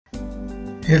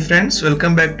Hey friends,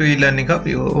 welcome back to elearning hub,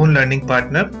 your own learning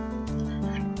partner.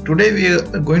 Today we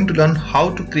are going to learn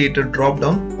how to create a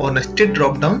drop-down or nested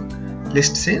drop-down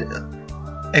lists in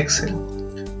Excel.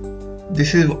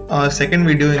 This is our second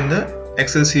video in the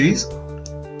Excel series.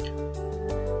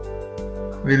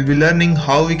 We'll be learning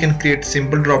how we can create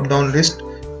simple drop-down list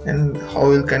and how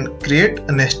we can create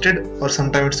a nested, or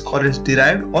sometimes it's called as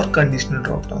derived or conditional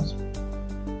drop-downs.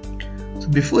 So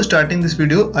before starting this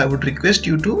video, I would request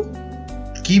you to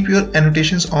keep your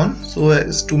annotations on so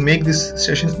as to make this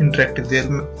session interactive.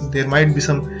 There might be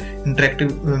some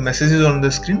interactive messages on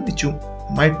the screen which you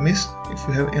might miss if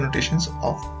you have annotations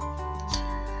off.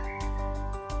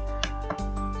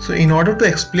 So in order to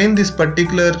explain this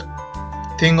particular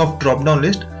thing of drop down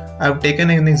list, I have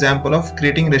taken an example of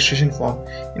creating a registration form.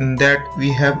 In that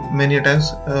we have many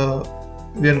times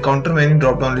we encounter many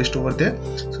drop down lists over there,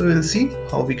 so we'll see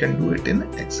how we can do it in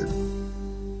Excel.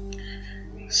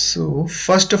 So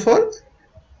first of all,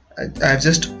 I've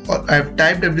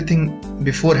typed everything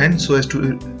beforehand so as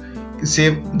to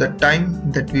save the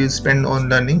time that we will spend on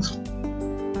learnings.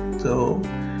 So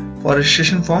for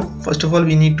registration form, first of all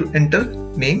we need to enter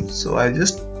name, so I'll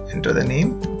just enter the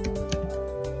name.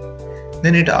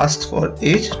 Then it asks for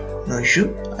age, no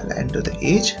issue, I'll enter the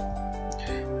age.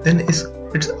 Then it's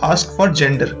asked for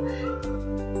gender.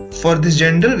 For this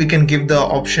gender we can give the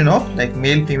option of like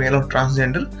male, female or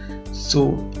transgender.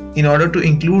 So in order to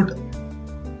include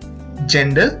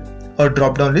gender or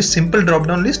drop down list, simple drop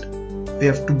down list, we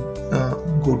have to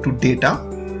go to data.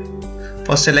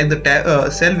 First select the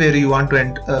cell where you want to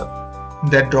enter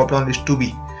that drop down list to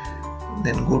be.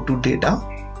 Then go to data.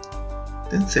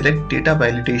 Then select data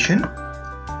validation.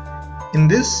 In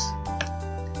this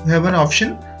you have an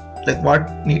option like what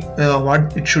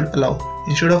it should allow.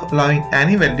 Instead of allowing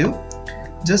any value,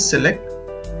 just select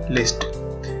list.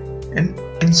 And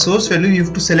in source value you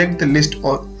have to select the list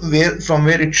or from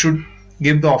where it should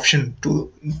give the option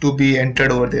to be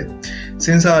entered over there.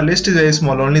 Since our list is very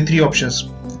small, only 3 options: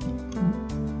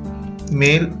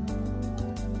 male,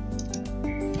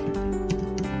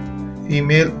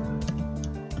 female,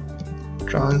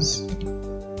 transgender.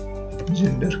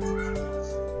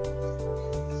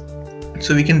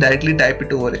 So we can directly type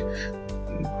it over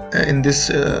in this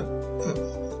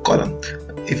column.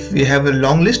 If we have a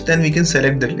long list, then we can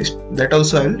select the list. That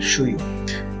also I will show you.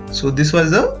 So this was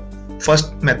the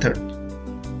first method,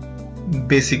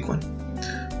 basic one.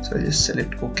 So I just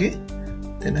select OK.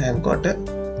 Then I have got an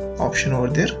option over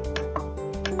there.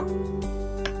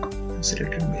 I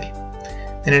selected mail.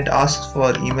 Then it asks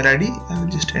for email ID. I will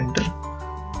just enter.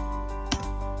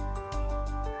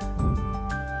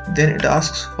 Then it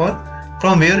asks for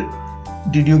from where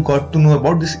did you got to know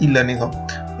about this e-learning hub.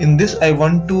 In this I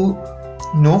want to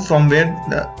know from where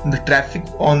the traffic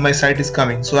on my site is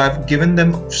coming, so I've given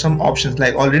them some options.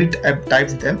 Like already I've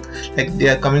typed them, like they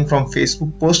are coming from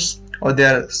Facebook posts, or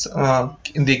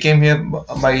they came here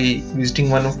by visiting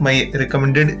one of my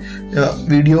recommended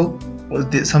video, or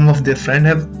some of their friends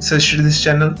have suggested this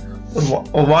channel,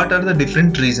 or what are the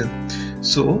different reasons.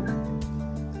 So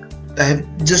I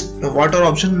have just what are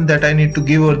options that I need to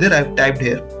give over there, I've typed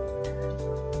here.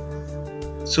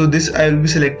 So this I will be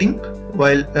selecting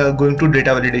while going to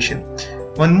data validation.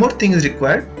 One more thing is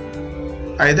required.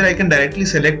 Either I can directly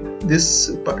select these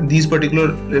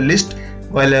particular list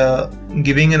while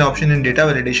giving an option in data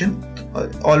validation.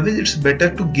 Always it's better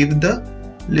to give the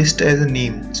list as a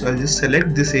name. So I'll just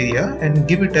select this area and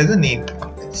give it as a name.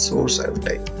 Source I will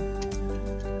type.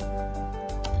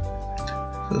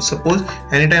 So suppose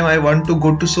anytime I want to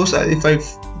go to source, if I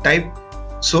type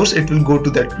source, it will go to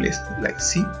that place. Like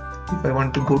see, if I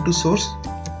want to go to source,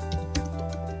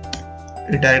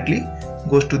 it directly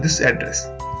goes to this address.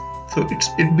 So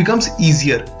it becomes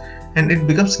easier and it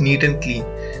becomes neat and clean.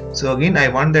 So again I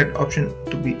want that option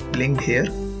to be linked here.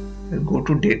 I'll go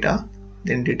to data,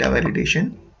 then data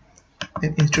validation,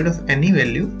 then instead of any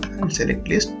value I will select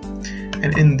list,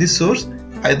 and in this source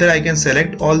either I can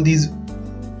select all these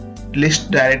lists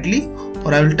directly,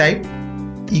 or I will type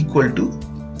equal to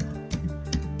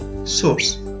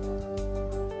source.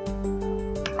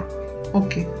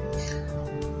 Okay,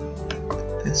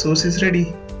 the source is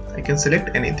ready. I can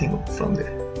select anything from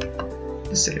there.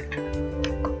 Just select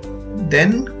it.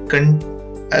 Then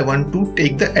I want to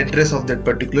take the address of that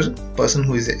particular person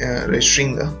who is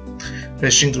registering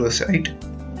through a site.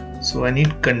 So I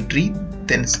need country,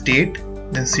 then state,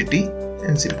 then city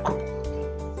and zip code.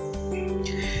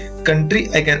 Country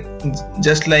I can,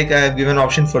 just like I have given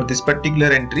option for this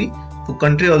particular entry, for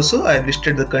country also I have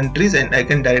listed the countries and I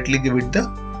can directly give it the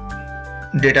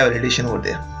data validation over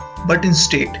there. But in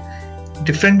state,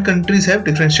 different countries have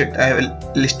different state. I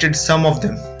have listed some of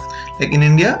them. like in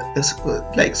India,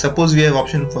 like suppose we have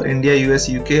option for India, US,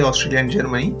 UK, Australia and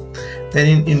Germany. Then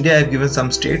in India I have given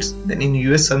some states, then in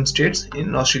US some states,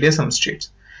 in Australia some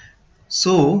states.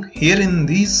 So here in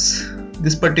this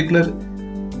particular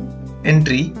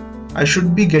entry, I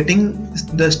should be getting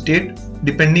the state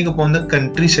depending upon the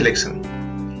country selection.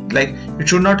 Like it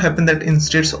should not happen that in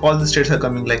states all the states are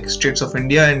coming, like states of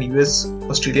India and US,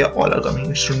 Australia all are coming.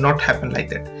 It should not happen like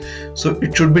that. So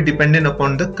it should be dependent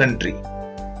upon the country.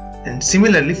 And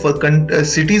similarly for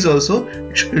cities also,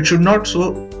 it should not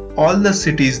show all the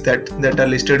cities that are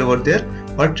listed over there,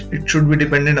 but it should be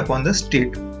dependent upon the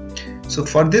state. So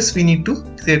for this we need to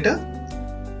create a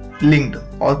linked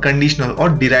or conditional or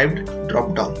derived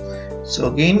drop down.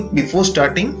 So again, before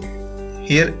starting,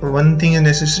 here one thing is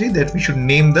necessary, that we should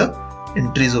name the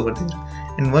entries over there.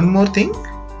 And one more thing,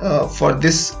 for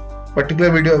this particular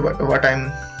video what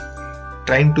I'm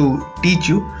trying to teach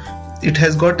you, it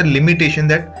has got a limitation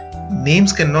that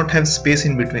names cannot have space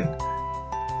in between.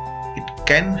 It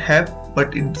can have,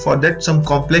 but for that some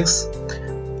complex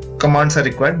commands are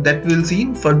required, that we'll see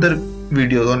in further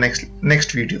videos or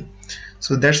next video.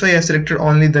 So that's why I have selected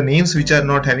only the names which are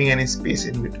not having any space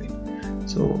in between.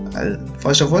 So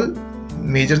first of all,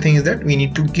 major thing is that we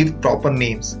need to give proper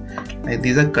names. Like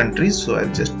these are countries, so I'll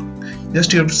just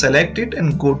you have to select it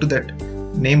and go to that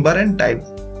name bar and type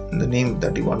the name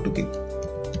that you want to give.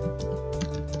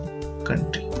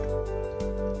 Country.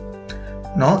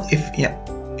 Now if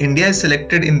India is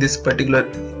selected in this particular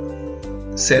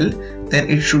cell, then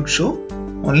it should show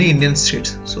only Indian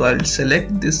states. So I'll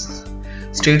select this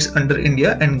states under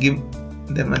India and give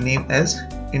them a name as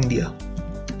India.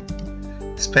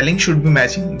 Spelling should be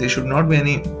matching. There should not be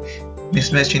any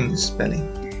mismatch in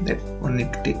spelling. That one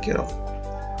need to take care of.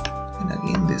 And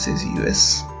again, this is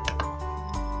US.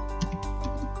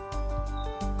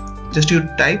 Just you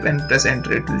type and press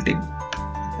enter. It will take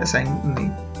assign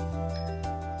name.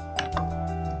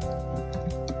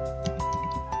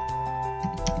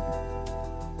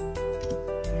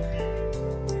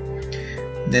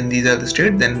 Then these are the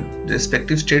states. Then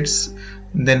respective states.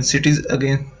 Then cities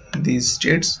again. These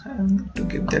states, I have to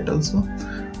give that also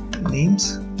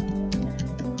names.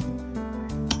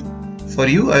 For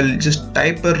you, I'll just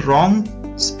type a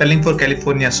wrong spelling for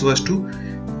California so as to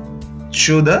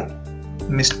show the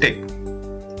mistake.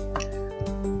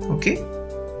 Okay.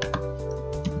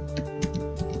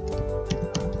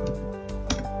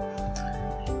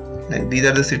 Like these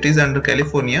are the cities under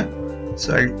California,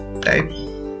 so I'll type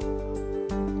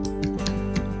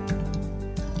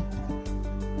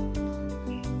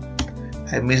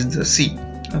I missed the C.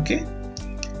 Okay.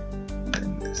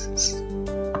 And this is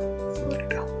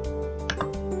Florida.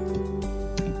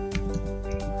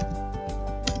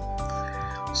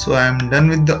 So I am done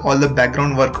with all the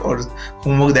background work or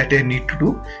homework that I need to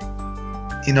do.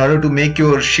 In order to make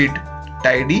your sheet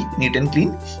tidy, neat and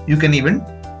clean, you can even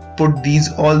put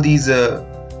all these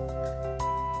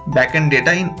backend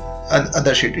data in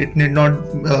other sheet. It need not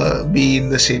be in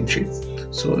the same sheet.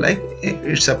 So like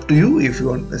it's up to you. If you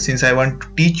want, since I want to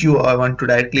teach you, I want to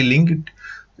directly link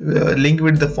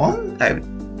with the form, I've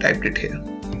typed it here.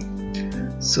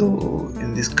 So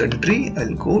in this country,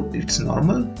 I'll go, it's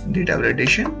normal data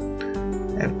validation.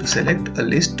 I have to select a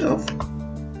list of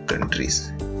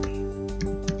countries.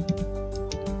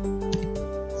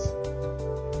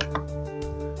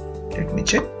 Let me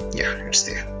check. Yeah, it's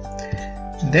there.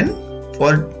 Then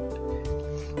for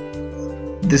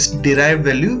this derived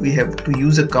value, we have to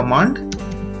use a command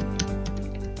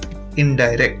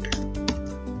indirect.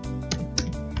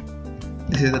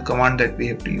 This is the command that we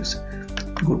have to use.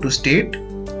 Go to state,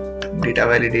 data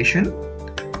validation,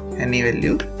 any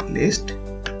value list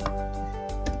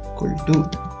equal to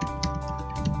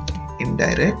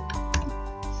indirect,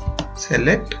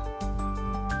 select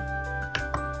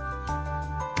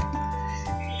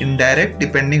indirect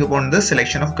depending upon the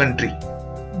selection of country.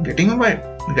 Getting the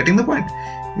point?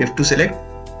 We have to select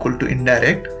equal to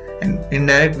indirect, and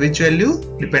indirect which value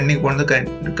depending upon the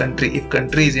country. If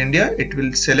country is India, it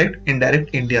will select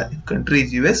indirect India. If country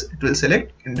is US, it will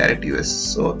select indirect US.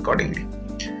 So accordingly,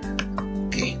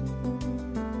 okay.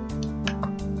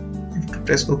 You have to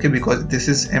press OK because this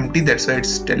is empty. That's why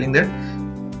it's telling that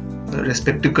the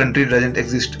respective country doesn't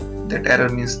exist. That error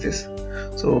means this.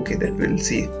 So okay, that we'll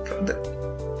see further.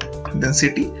 Then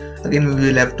city, again we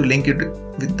will have to link it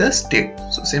with the state.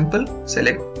 So simple,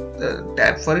 select the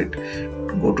tab for it,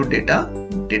 go to data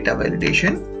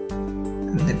validation,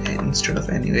 and then instead of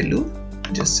any value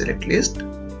just select list.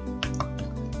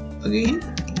 Again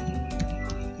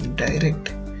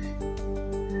direct,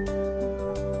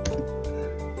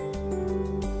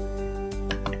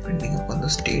 depending upon the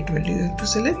state value you have to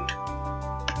select.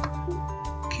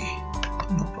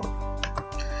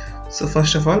 So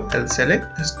first of all, I'll select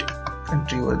a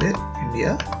country over there,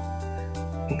 India.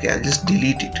 Okay, I'll just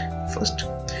delete it first.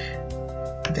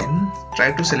 Then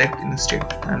try to select in state.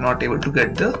 I'm not able to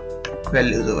get the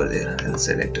values over there. I'll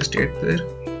select a state there,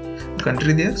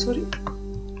 country there, sorry.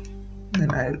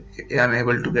 Then I am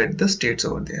able to get the states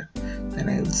over there. Then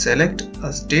I will select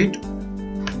a state.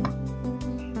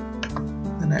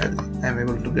 Then I am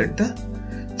able to get the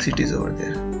cities over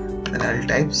there. Then I'll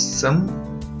type some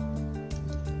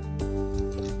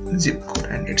zip code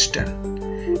and it's done.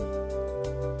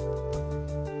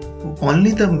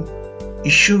 Only the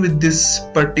issue with this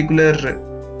particular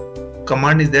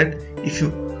command is that if you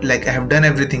like, I have done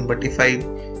everything, but if I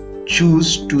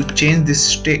choose to change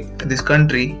this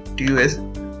country to US,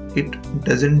 it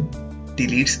doesn't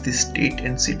deletes this state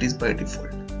and cities by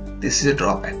default. This is a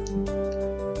drawback.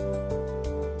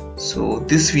 So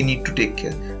this we need to take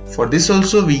care. For this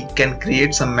also we can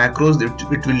create some macros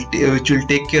which will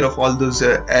take care of all those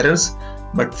errors,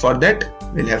 but for that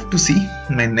we'll have to see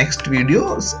my next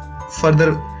video.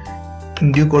 Further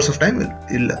in due course of time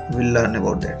we'll learn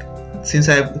about that. Since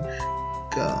I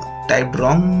have typed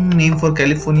wrong name for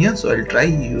California, so I'll try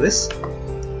US,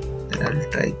 then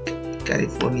I'll try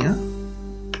California.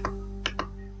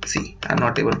 See, I'm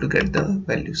not able to get the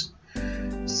values.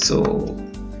 So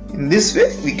in this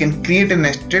way we can create a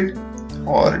nested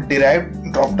or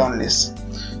derived drop down list.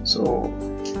 So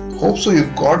hope so you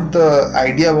got the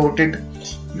idea about it.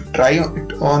 You try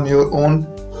it on your own,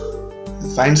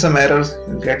 find some errors,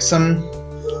 you get some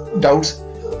doubts,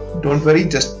 don't worry,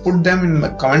 just put them in my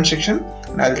comment section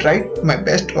and I'll try my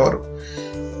best or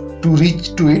to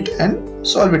reach to it and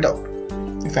solve it out.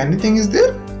 If anything is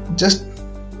there, just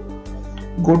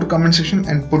go to comment section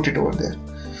and put it over there.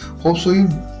 Hope so you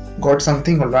got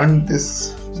something or learned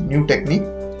this new technique,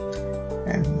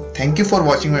 and thank you for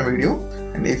watching my video.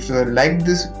 And if you liked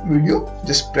this video,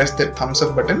 just press that thumbs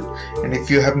up button, and if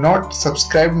you have not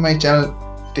subscribed my channel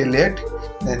till yet,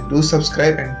 then do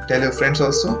subscribe and tell your friends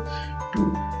also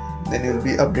then you will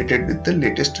be updated with the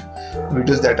latest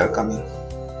videos that are coming.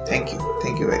 Thank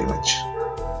you very much.